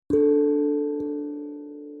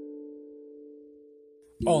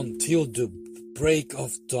Until the Break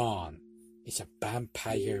of Dawn is a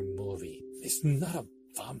vampire movie. It's not a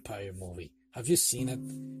vampire movie. Have you seen it?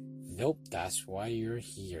 Nope, that's why you're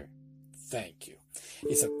here. Thank you.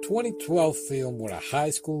 It's a 2012 film where a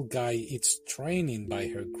high school guy is trained by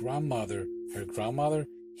his grandmother,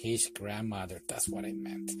 that's what I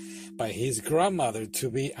meant, by his grandmother to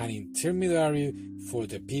be an intermediary for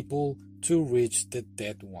the people to reach the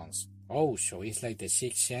dead ones. Oh, so it's like the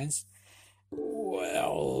Sixth Sense?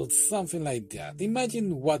 Well, something like that.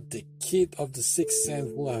 Imagine what the kid of the Sixth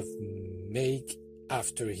Sense will have made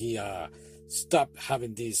after he stopped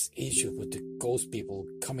having this issue with the ghost people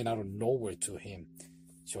coming out of nowhere to him.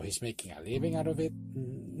 So he's making a living out of it?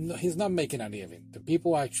 No, he's not making a living. The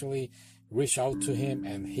people actually reach out to him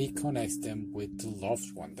and he connects them with the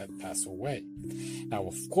loved one that passed away. Now,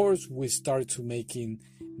 of course, we start to making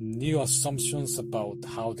new assumptions about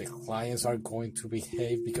how the clients are going to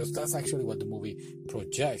behave, because that's actually what the movie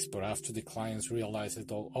projects. But after the clients realize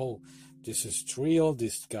that, oh, this is real,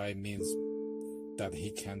 this guy means that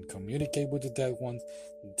he can communicate with the dead ones,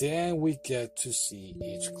 then we get to see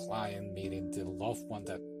each client meeting the loved one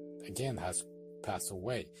that again has passed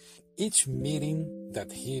away. Each meeting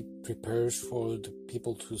that he prepares for the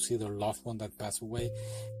people to see their loved one that passed away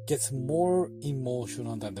gets more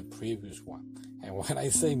emotional than the previous one. And when I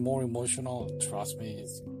say more emotional, trust me,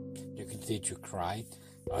 did you cry?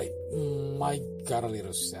 I got a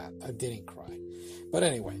little sad. I didn't cry. But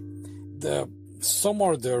anyway, some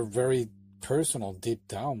are there very personal deep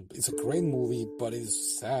down. It's a great movie, but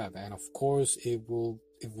it's sad. And of course, it will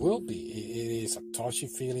be. It is a touchy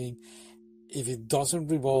feeling. If it doesn't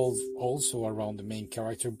revolve also around the main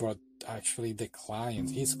character, but actually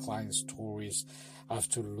his client stories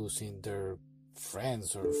after losing their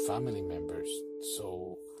friends or family members.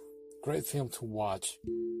 So, great film to watch.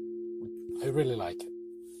 I really like it.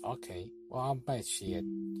 Okay, well, I might see it.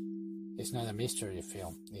 It's not a mystery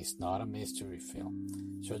film. It's not a mystery film.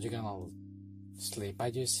 So you're gonna sleep by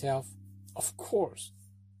yourself? Of course,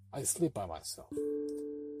 I sleep by myself.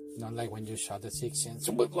 Not like when you shot the Sixth Sense.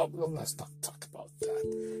 Let's not talk about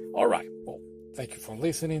that. Alright, well, thank you for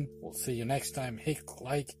listening. We'll see you next time. Hit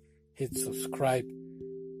like, hit subscribe.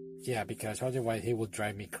 Yeah, because otherwise he will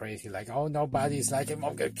drive me crazy. Like, oh, nobody's like him.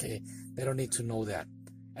 Okay, they don't need to know that.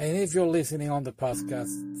 And if you're listening on the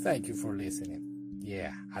podcast, thank you for listening.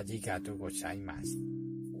 Yeah, arigatou gozaimasu.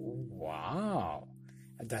 Wow,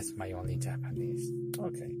 that's my only Japanese.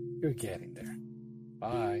 Okay, you're getting there.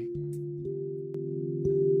 Bye.